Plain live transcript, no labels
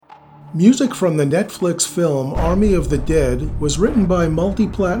Music from the Netflix film Army of the Dead was written by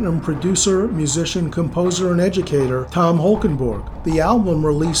multi-platinum producer, musician, composer, and educator Tom Holkenborg. The album,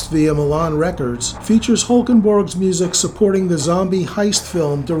 released via Milan Records, features Holkenborg's music supporting the zombie heist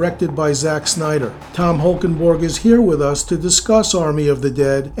film directed by Zack Snyder. Tom Holkenborg is here with us to discuss Army of the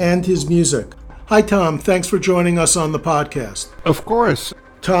Dead and his music. Hi Tom, thanks for joining us on the podcast. Of course.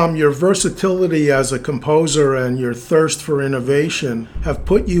 Tom, your versatility as a composer and your thirst for innovation have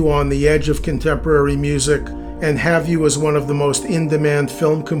put you on the edge of contemporary music and have you as one of the most in-demand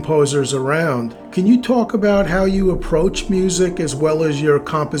film composers around. Can you talk about how you approach music as well as your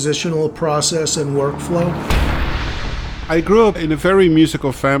compositional process and workflow? I grew up in a very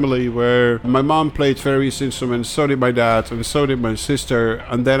musical family where my mom played various instruments, so did my dad, and so did my sister.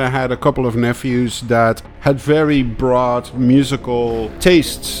 And then I had a couple of nephews that had very broad musical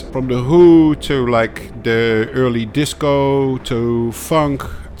tastes, from The Who to like the early disco to funk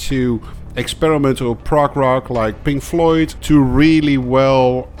to experimental prog rock like Pink Floyd to really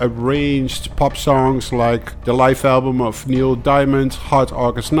well arranged pop songs like the live album of Neil Diamond, Hot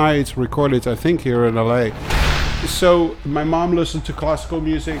August Night, recorded I think here in LA. So my mom listened to classical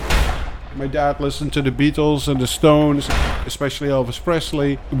music, my dad listened to the Beatles and the Stones, especially Elvis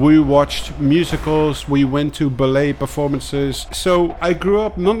Presley. We watched musicals, we went to ballet performances. So I grew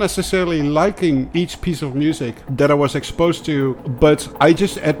up not necessarily liking each piece of music that I was exposed to, but I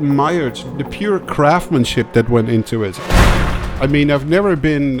just admired the pure craftsmanship that went into it. I mean, I've never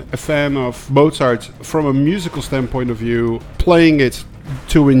been a fan of Mozart from a musical standpoint of view, playing it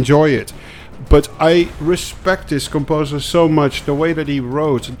to enjoy it. But I respect this composer so much, the way that he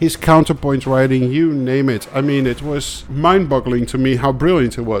wrote, his counterpoint writing, you name it. I mean, it was mind-boggling to me how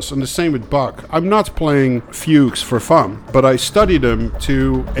brilliant it was. And the same with Bach. I'm not playing fugues for fun, but I study them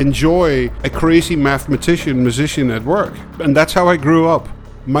to enjoy a crazy mathematician, musician at work. And that's how I grew up.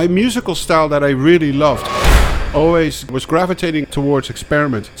 My musical style that I really loved always was gravitating towards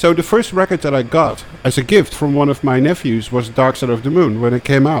experiment. So the first record that I got as a gift from one of my nephews was Dark Side of the Moon when it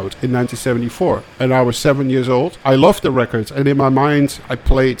came out in 1974. And I was 7 years old. I loved the record, and in my mind I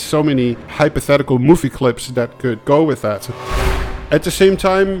played so many hypothetical movie clips that could go with that. At the same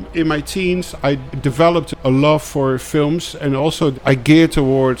time, in my teens, I developed a love for films, and also I geared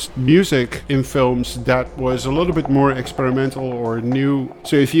towards music in films that was a little bit more experimental or new.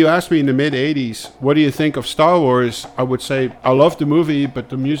 So if you asked me in the mid-80s, what do you think of Star Wars? I would say I loved the movie, but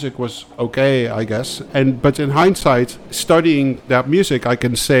the music was okay, I guess. But in hindsight, studying that music, I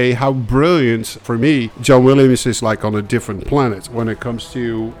can say how brilliant, for me, John Williams is like on a different planet when it comes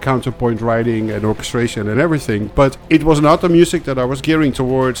to counterpoint writing and orchestration and everything. But it was not the music that I was gearing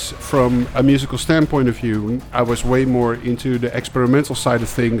towards from a musical standpoint of view. I was way more into the experimental side of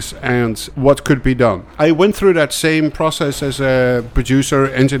things and what could be done. I went through that same process as a producer,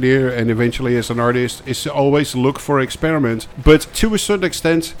 engineer, and eventually as an artist, is to always look for experiment, but to a certain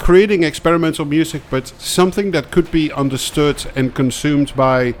extent creating experimental music, but something that could be understood and consumed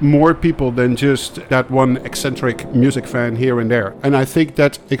by more people than just that one eccentric music fan here and there. And I think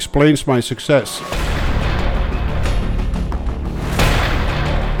that explains my success.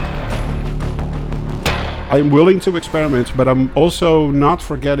 I'm willing to experiment, but I'm also not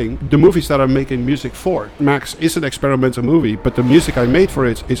forgetting the movies that I'm making music for. Max is an experimental movie, but the music I made for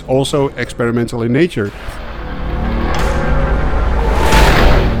it is also experimental in nature.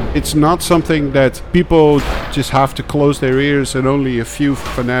 It's not something that people just have to close their ears and only a few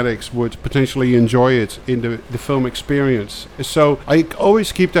fanatics would potentially enjoy it in the film experience. So I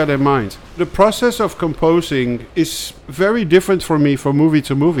always keep that in mind. The process of composing is very different for me from movie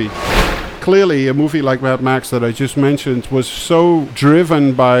to movie. Clearly, a movie like Mad Max that I just mentioned was so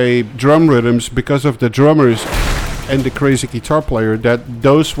driven by drum rhythms because of the drummers and the crazy guitar player that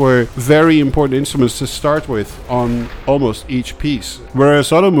those were very important instruments to start with on almost each piece.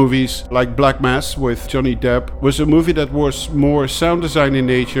 Whereas other movies like Black Mass with Johnny Depp was a movie that was more sound design in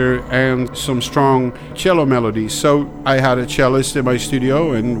nature and some strong cello melodies. So I had a cellist in my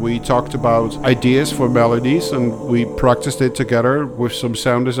studio and we talked about ideas for melodies and we practiced it together with some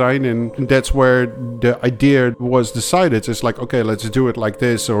sound design, and that's where the idea was decided. It's like, okay, let's do it like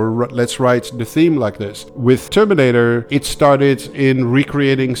this, or let's write the theme like this. With Terminator, it started in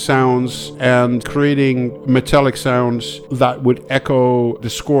recreating sounds and creating metallic sounds that would echo the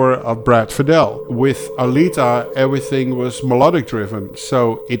score of Brad Fiedel. With Alita, everything was melodic driven.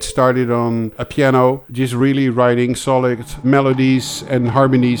 So it started on a piano, just really writing solid melodies and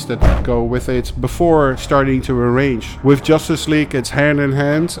harmonies that go with it before starting to arrange. With Justice League, it's hand in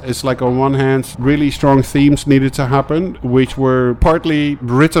hand. It's like on one hand, really strong themes needed to happen, which were partly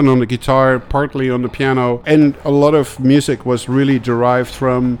written on the guitar, partly on the piano, and a lot of music was really derived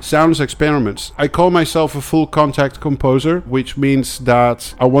from sounds experiments. I call myself a full contact composer, which means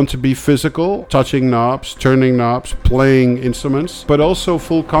that I want to be physical, touching knobs, turning knobs, playing instruments, but also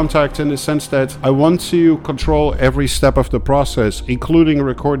full contact in the sense that I want to control every step of the process, including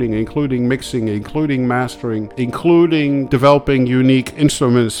recording, including mixing, including mastering, including developing unique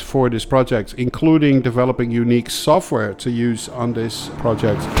instruments for this project, including developing unique software to use on this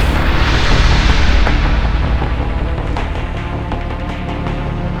project.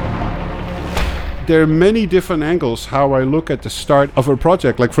 There are many different angles how I look at the start of a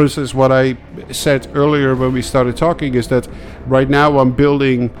project. Like, for instance, what I said earlier when we started talking is that right now I'm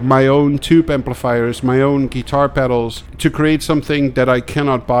building my own tube amplifiers, my own guitar pedals to create something that I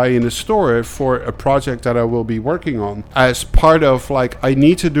cannot buy in a store for a project that I will be working on. As part of, like, I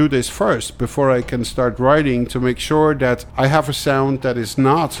need to do this first before I can start writing to make sure that I have a sound that is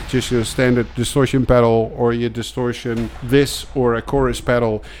not just your standard distortion pedal or your distortion this or a chorus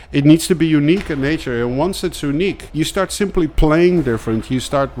pedal. It needs to be unique in nature. And once it's unique, you start simply playing different, you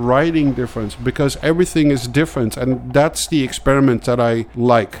start writing different, because everything is different, and that's the experiment that I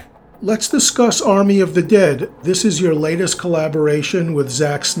like. Let's discuss Army of the Dead. This is your latest collaboration with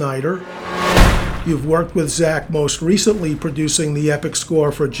Zack Snyder. You've worked with Zack most recently producing the epic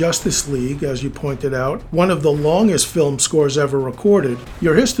score for Justice League, as you pointed out, one of the longest film scores ever recorded.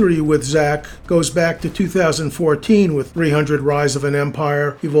 Your history with Zack goes back to 2014 with 300 Rise of an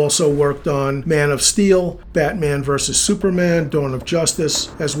Empire. You've also worked on Man of Steel, Batman vs. Superman, Dawn of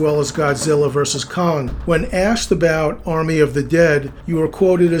Justice, as well as Godzilla vs. Kong. When asked about Army of the Dead, you were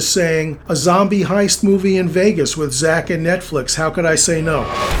quoted as saying, "A zombie heist movie in Vegas with Zack and Netflix. How could I say no?"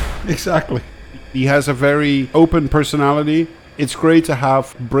 Exactly. He has a very open personality. It's great to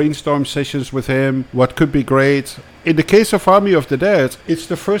have brainstorm sessions with him, what could be great. In the case of Army of the Dead, it's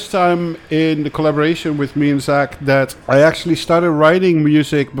the first time in the collaboration with me and Zack that I actually started writing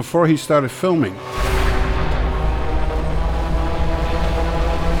music before he started filming.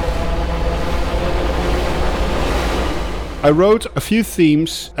 I wrote a few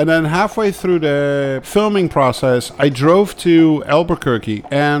themes, and then halfway through the filming process, I drove to Albuquerque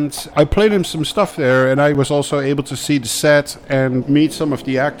and I played him some stuff there, and I was also able to see the set and meet some of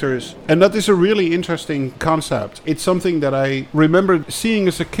the actors. And that is a really interesting concept. It's something that I remember seeing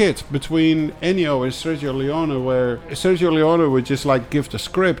as a kid between Ennio and Sergio Leone, where Sergio Leone would just like give the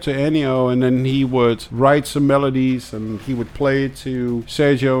script to Ennio, and then he would write some melodies and he would play it to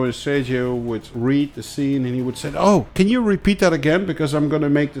Sergio, and Sergio would read the scene and he would say, "Oh, can you repeat that again, because I'm going to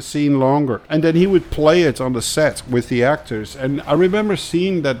make the scene longer." And then he would play it on the set with the actors. And I remember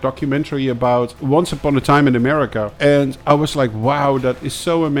seeing that documentary about Once Upon a Time in America, and I was like, wow, that is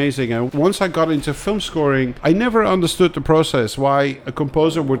so amazing. And once I got into film scoring, I never understood the process, why a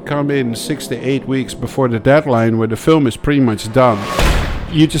composer would come in 6 to 8 weeks before the deadline where the film is pretty much done.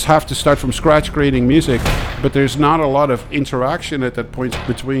 You just have to start from scratch creating music, but there's not a lot of interaction at that point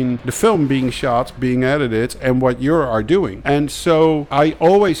between the film being shot, being edited, and what you are doing. And so I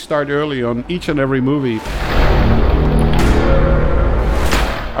always start early on each and every movie.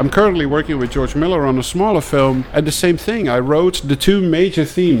 I'm currently working with George Miller on a smaller film, and the same thing. I wrote the 2 major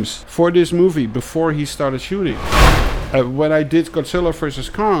themes for this movie before he started shooting. When I did Godzilla vs.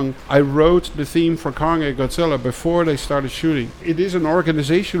 Kong, I wrote the theme for Kong and Godzilla before they started shooting. It is an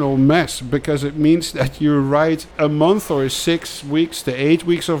organizational mess, because it means that you write a month or 6 weeks to 8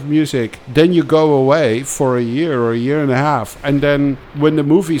 weeks of music, then you go away for a year or a year and a half, and then when the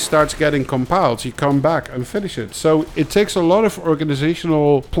movie starts getting compiled, you come back and finish it. So it takes a lot of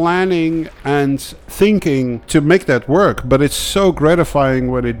organizational planning and thinking to make that work, but it's so gratifying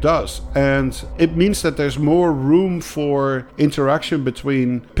when it does. And it means that there's more room for interaction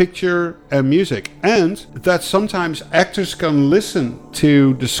between picture and music, and that sometimes actors can listen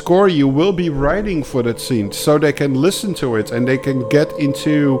to the score you will be writing for that scene, so they can listen to it and they can get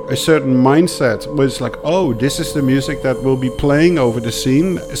into a certain mindset where it's like, oh, this is the music that will be playing over the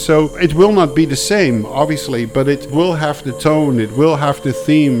scene. So it will not be the same, obviously, but it will have the tone, it will have the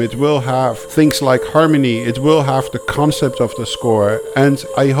theme, it will have things like harmony, it will have the concept of the score. And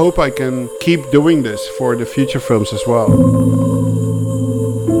I hope I can keep doing this for the future films as well.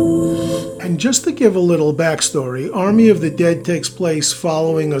 And just to give a little backstory, Army of the Dead takes place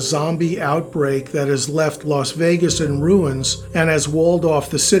following a zombie outbreak that has left Las Vegas in ruins and has walled off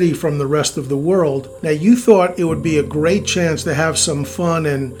the city from the rest of the world. Now, you thought it would be a great chance to have some fun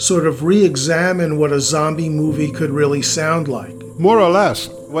and sort of re-examine what a zombie movie could really sound like. More or less.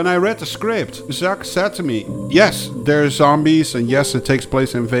 When I read the script, Zack said to me, yes, there are zombies, and yes, it takes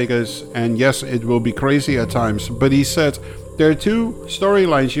place in Vegas, and yes, it will be crazy at times. But he said, There are two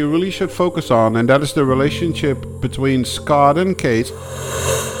storylines you really should focus on, and that is the relationship between Scott and Kate.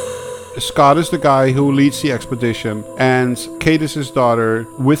 Scott is the guy who leads the expedition, and Kate is his daughter,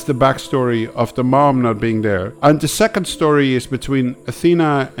 with the backstory of the mom not being there. And the second story is between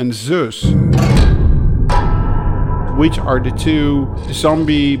Athena and Zeus, which are the two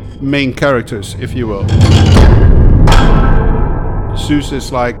zombie main characters, if you will. Zeus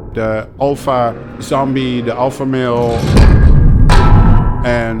is like the alpha zombie, the alpha male,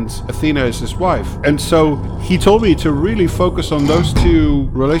 and Athena is his wife. And so he told me to really focus on those two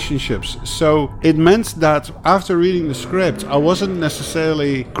relationships. So it meant that after reading the script, I wasn't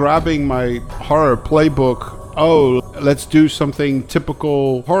necessarily grabbing my horror playbook. Oh, let's do something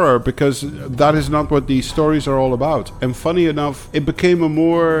typical horror, because that is not what these stories are all about. And funny enough, it became a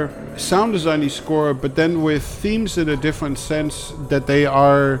more sound design-y score, but then with themes in a different sense, that they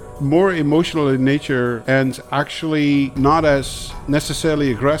are more emotional in nature and actually not as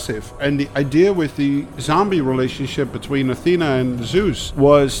necessarily aggressive. And the idea with the zombie relationship between Athena and Zeus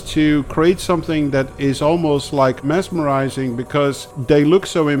was to create something that is almost like mesmerizing, because they look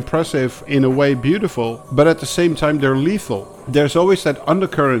so impressive, in a way beautiful, but at the same time they're lethal. There's always that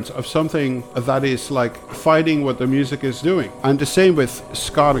undercurrent of something that is like fighting what the music is doing. And the same with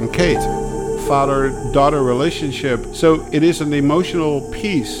Scott and Kate, father-daughter relationship. So it is an emotional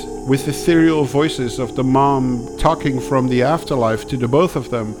piece with ethereal voices of the mom talking from the afterlife to the both of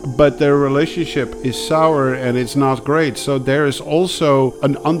them. But their relationship is sour and it's not great. So there is also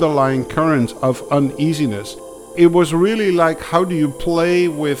an underlying current of uneasiness. It was really like, how do you play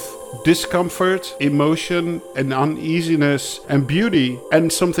with discomfort, emotion, and uneasiness, and beauty,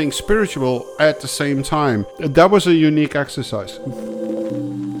 and something spiritual at the same time? That was a unique exercise.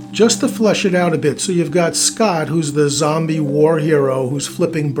 Just to flesh it out a bit, so you've got Scott, who's the zombie war hero who's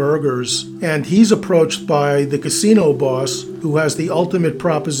flipping burgers, and he's approached by the casino boss, who has the ultimate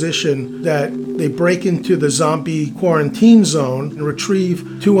proposition that they break into the zombie quarantine zone and retrieve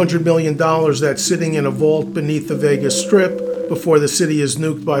 $200 million that's sitting in a vault beneath the Vegas Strip before the city is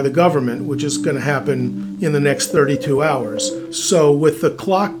nuked by the government, which is going to happen in the next 32 hours. So with the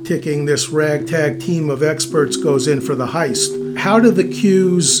clock ticking, this ragtag team of experts goes in for the heist. How do the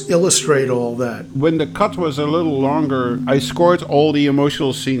cues illustrate all that? When the cut was a little longer, I scored all the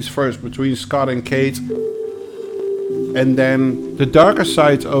emotional scenes first between Scott and Kate. And then the darker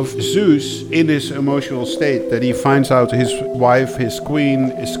side of Zeus in his emotional state, that he finds out his wife, his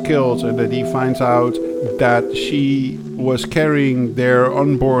queen, is killed, and that he finds out that she was carrying their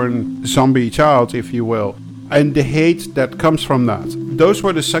unborn zombie child, if you will, and the hate that comes from that. Those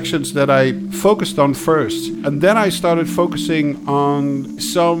were the sections that I focused on first. And then I started focusing on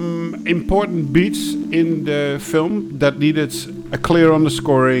some important beats in the film that needed a clear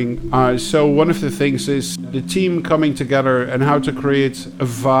underscoring. So one of the things is the team coming together and how to create a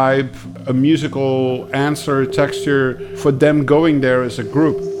vibe, a musical answer, texture for them going there as a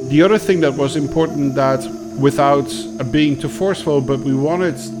group. The other thing that was important, that without being too forceful, but we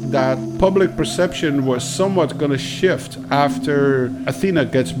wanted that public perception was somewhat going to shift after Athena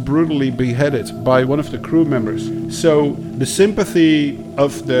gets brutally beheaded by one of the crew members. So the sympathy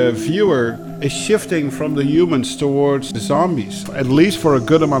of the viewer is shifting from the humans towards the zombies, at least for a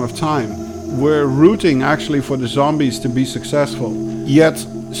good amount of time. We're rooting actually for the zombies to be successful. Yet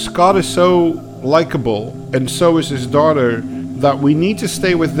Scott is so likable, and so is his daughter, that we need to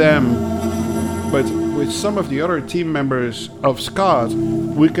stay with them. But with some of the other team members of Scott,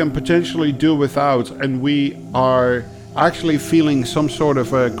 we can potentially do without, and we are actually feeling some sort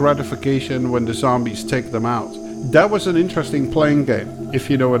of a gratification when the zombies take them out. That was an interesting playing game, if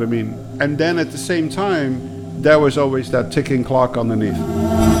you know what I mean. And then at the same time, there was always that ticking clock underneath.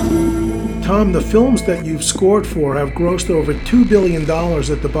 Tom, the films that you've scored for have grossed over $2 billion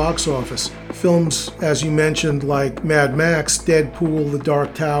at the box office. Films, as you mentioned, like Mad Max, Deadpool, The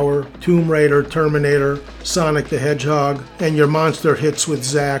Dark Tower, Tomb Raider, Terminator, Sonic the Hedgehog, and your monster hits with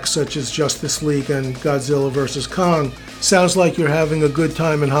Zack, such as Justice League and Godzilla vs. Kong. Sounds like you're having a good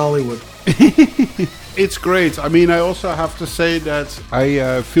time in Hollywood. It's great. I mean, I also have to say that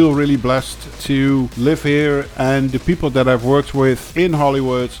I feel really blessed to live here, and the people that I've worked with in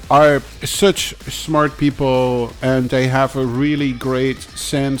Hollywood are such smart people, and they have a really great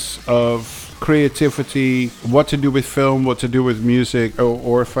sense of creativity, what to do with film, what to do with music,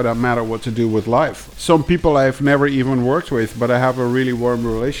 or for that matter, what to do with life. Some people I've never even worked with, but I have a really warm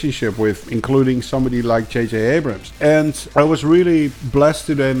relationship with, including somebody like J.J. Abrams. And I was really blessed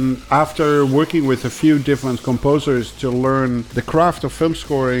to then, after working with a few different composers, to learn the craft of film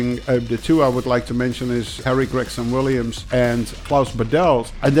scoring. The two I would like to mention is Harry Gregson Williams and Klaus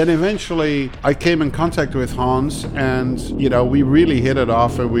Badelt. And then eventually I came in contact with Hans, and we really hit it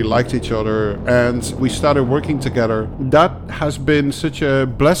off and we liked each other and we started working together. That has been such a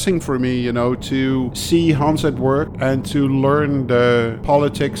blessing for me, to see Hans at work and to learn the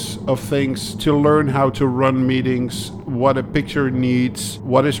politics of things, to learn how to run meetings, what a picture needs,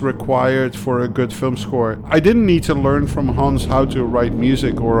 what is required for a good film score. I didn't need to learn from Hans how to write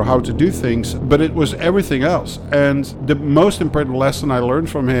music or how to do things, but it was everything else. And the most important lesson I learned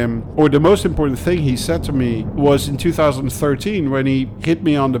from him, or the most important thing he said to me, was in 2013 when he hit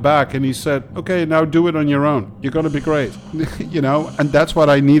me on the back and he said, okay, now do it on your own. You're going to be great. And that's what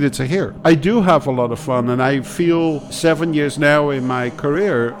I needed to hear. I do have a lot of fun, and I feel 7 years now in my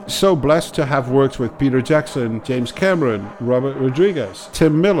career so blessed to have worked with Peter Jackson, James Cameron, Robert Rodriguez,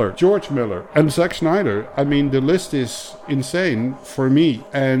 Tim Miller, George Miller, and Zack Snyder. I mean, the list is insane for me.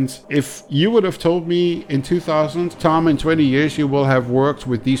 And if you would have told me in 2000, Tom, in 20 years you will have worked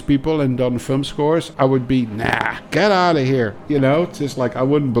with these people and done film scores, I would be, nah, get out of here. It's just like, I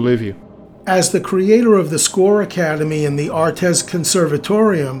wouldn't believe you. As the creator of the Score Academy and the Artes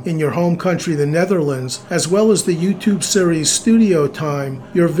Conservatorium in your home country, the Netherlands, as well as the YouTube series Studio Time,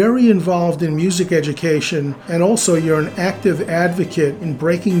 you're very involved in music education, and also you're an active advocate in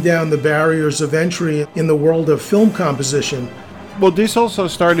breaking down the barriers of entry in the world of film composition. Well, this also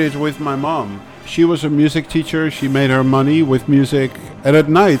started with my mom. She was a music teacher. She made her money with music. And at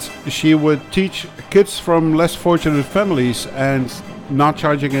night, she would teach kids from less fortunate families and not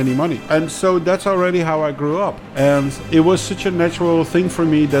charging any money. And so that's already how I grew up. And it was such a natural thing for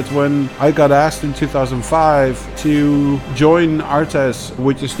me that when I got asked in 2005 to join Artes,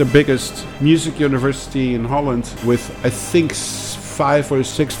 which is the biggest music university in Holland with, I think, 5,000 or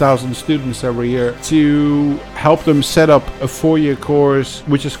 6,000 students every year, to help them set up a 4-year course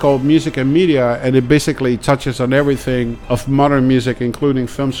which is called Music and Media, and it basically touches on everything of modern music, including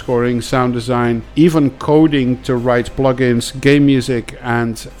film scoring, sound design, even coding to write plugins, game music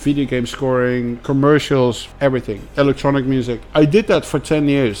and video game scoring, commercials, everything, electronic music. I did that for 10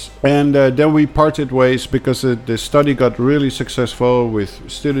 years, and then we parted ways because the study got really successful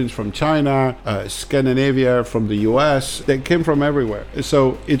with students from China, Scandinavia, from the US. They came from everywhere.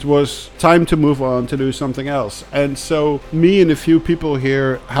 So it was time to move on to do something else. And so me and a few people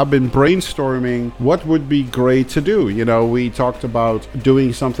here have been brainstorming what would be great to do. We talked about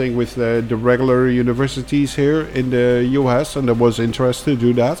doing something with the regular universities here in the US, and there was interest to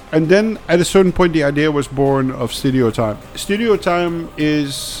do that. And then at a certain point, the idea was born of Studio Time. Studio Time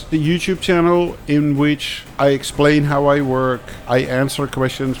is the YouTube channel in which I explain how I work. I answer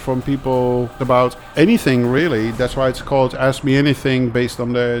questions from people about anything, really. That's why it's called Ask Me Anything, based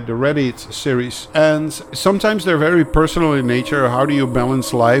on the Reddit series. And sometimes they're very personal in nature. How do you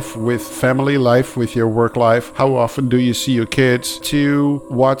balance life with family life, with your work life? How often do you see your kids? To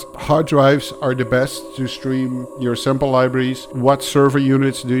what hard drives are the best to stream your sample libraries? What server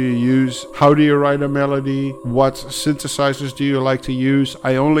units do you use? How do you write a melody? What synthesizers do you like to use?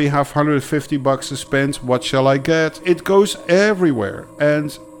 I only have $150 to spend. What shall I get? It goes everywhere.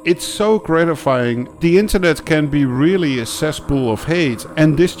 And it's so gratifying. The internet can be really a cesspool of hate,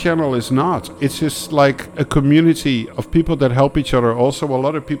 and this channel is not. It's just like a community of people that help each other. Also, a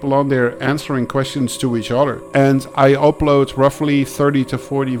lot of people on there answering questions to each other. And I upload roughly 30 to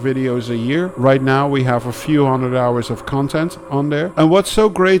 40 videos a year. Right now, we have a few hundred hours of content on there. And what's so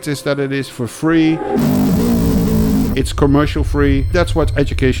great is that it is for free. It's commercial free. That's what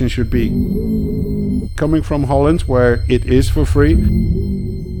education should be. Coming from Holland, where it is for free,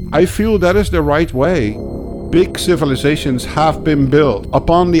 I feel that is the right way. Big civilizations have been built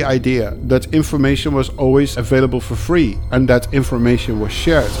upon the idea that information was always available for free and that information was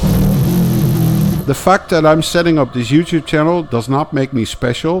shared. The fact that I'm setting up this YouTube channel does not make me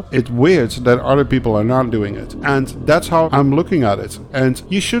special. It's weird that other people are not doing it. And that's how I'm looking at it. And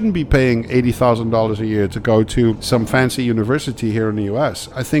you shouldn't be paying $80,000 a year to go to some fancy university here in the US.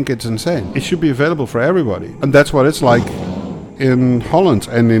 I think it's insane. It should be available for everybody. And that's what it's like in Holland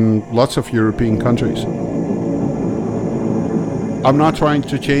and in lots of European countries. I'm not trying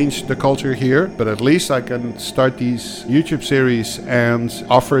to change the culture here, but at least I can start these YouTube series and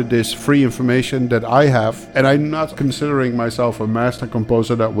offer this free information that I have. And I'm not considering myself a master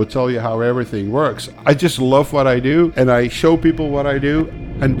composer that would tell you how everything works. I just love what I do, and I show people what I do.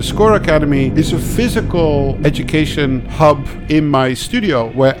 And the Score Academy is a physical education hub in my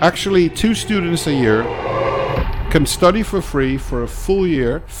studio where actually 2 students a year can study for free for a full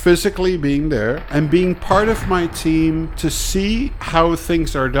year, physically being there and being part of my team to see how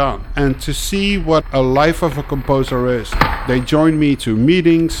things are done and to see what a life of a composer is. They join me to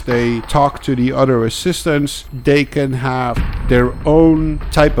meetings, they talk to the other assistants, they can have their own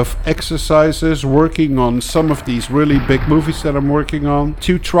type of exercises working on some of these really big movies that I'm working on,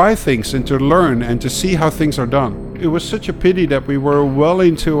 to try things and to learn and to see how things are done. It was such a pity that we were well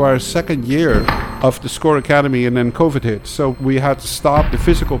into our 2nd year of the Score Academy and then COVID hit, so we had to stop the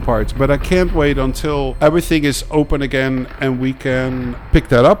physical parts. But I can't wait until everything is open again and we can pick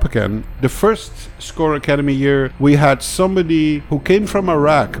that up again. The first Score Academy year, we had somebody who came from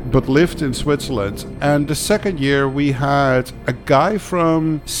Iraq but lived in Switzerland, and the 2nd year we had a guy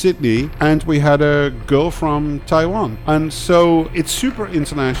from Sydney and we had a girl from Taiwan. And so it's super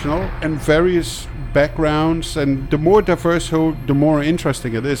international and various backgrounds, and the more diverse, the more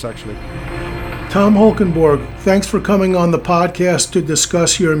interesting it is actually. Tom Holkenborg, thanks for coming on the podcast to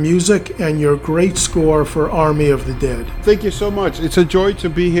discuss your music and your great score for Army of the Dead. Thank you so much. It's a joy to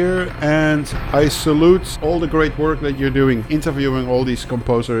be here, and I salute all the great work that you're doing, interviewing all these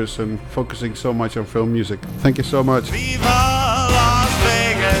composers and focusing so much on film music. Thank you so much. Viva!